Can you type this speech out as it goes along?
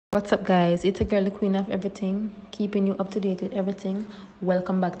What's up, guys? It's a girl, the queen of everything, keeping you up to date with everything.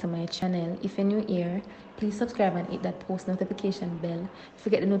 Welcome back to my channel. If you're new here, please subscribe and hit that post notification bell.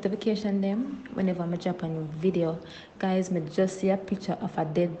 Forget the notification them whenever I drop a new video. Guys, me just see a picture of a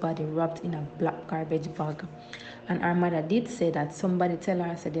dead body wrapped in a black garbage bag, and our mother did say that somebody tell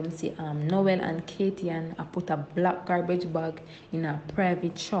her said them see Noel and Katie and I put a black garbage bag in a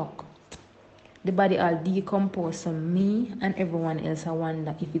private truck. The body all decomposed, so me and everyone else I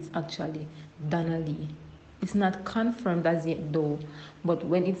wonder if it's actually Donna-lee. It's not confirmed as yet though, but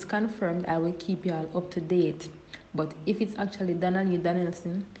when it's confirmed, I will keep you all up to date. But if it's actually Donna-lee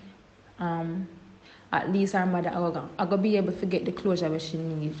Donaldson, at least our mother I go be able to get the closure that she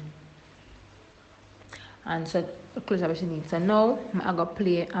needs. And so the closure that she needs. So now I go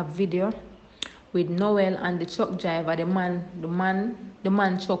play a video with Noel and the truck driver, the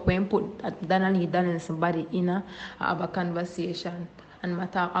man truck when put Donna-lee Donaldson body in I have a conversation and I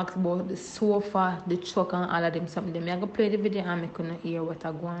ask about the sofa, the truck and all of them something. I go play the video and I couldn't hear what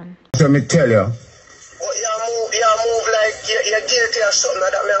I go on. So me tell you. But you move like you're guilty or something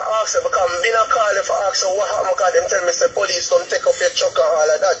that me ask you because I'm been a call you for ask you what happened because them tell me say police come take up your truck and all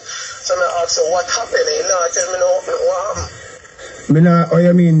of that. So me ask you what happened. You know, tell me no what happened. Oh,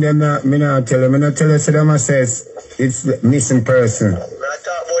 you mean them not, me not tell you. Me not tell you, so them says it's missing person. I talk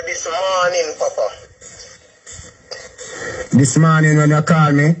about this morning, Papa. This morning when you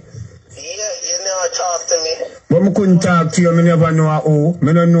call me? Yeah, you never talk to me. But me couldn't talk to you, me never know who.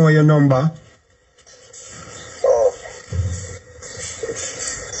 Me don't know your number. Oh.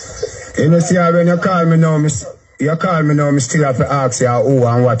 You know, see when you call me now, me still have to ask you who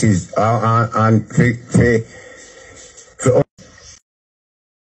and what is, and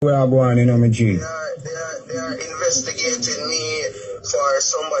where I go on, you know, me G. They are investigating me for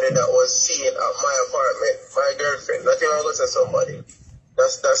somebody that was seen at my apartment, my girlfriend. Not even go to somebody.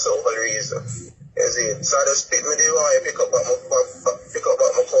 That's the whole reason. Is it? So I just pick me the way pick up at my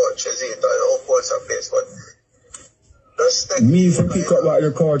couch. Is it? I upholster place, but just me for pick up at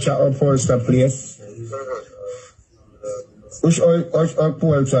your couch at upholster place. Which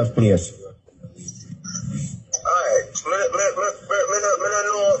upholster place?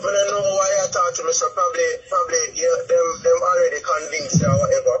 I don't know why I talk to me, so probably them already convinced or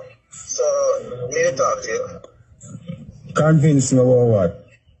whatever. So, me to talk to you. Convince me about what?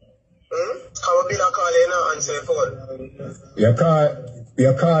 Come a bill I call you now answer your phone.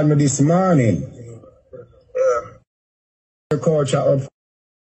 You called me this morning. Yeah. The coach up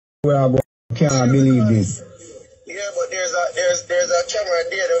where I go. Can't believe this. Yeah, but there's a camera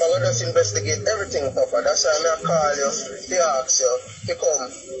there. They're gonna just investigate everything, Papa. That's why I call you. They ask you to come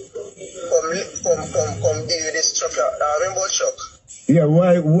deal with this truck. Rainbow truck. Yeah,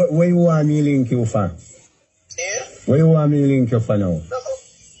 why you want me link you for? Yeah? Why you want me link you for now? No. What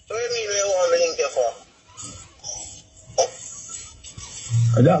do you mean you want me link you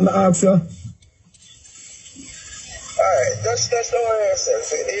for? That me ask you? Alright, just don't worry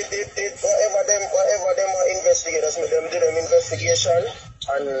yourself. Whatever them investigators make them do them investigation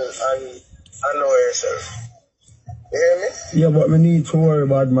and know yourself. You hear me? Yeah, but me need to worry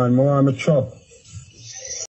about man. I want my truck.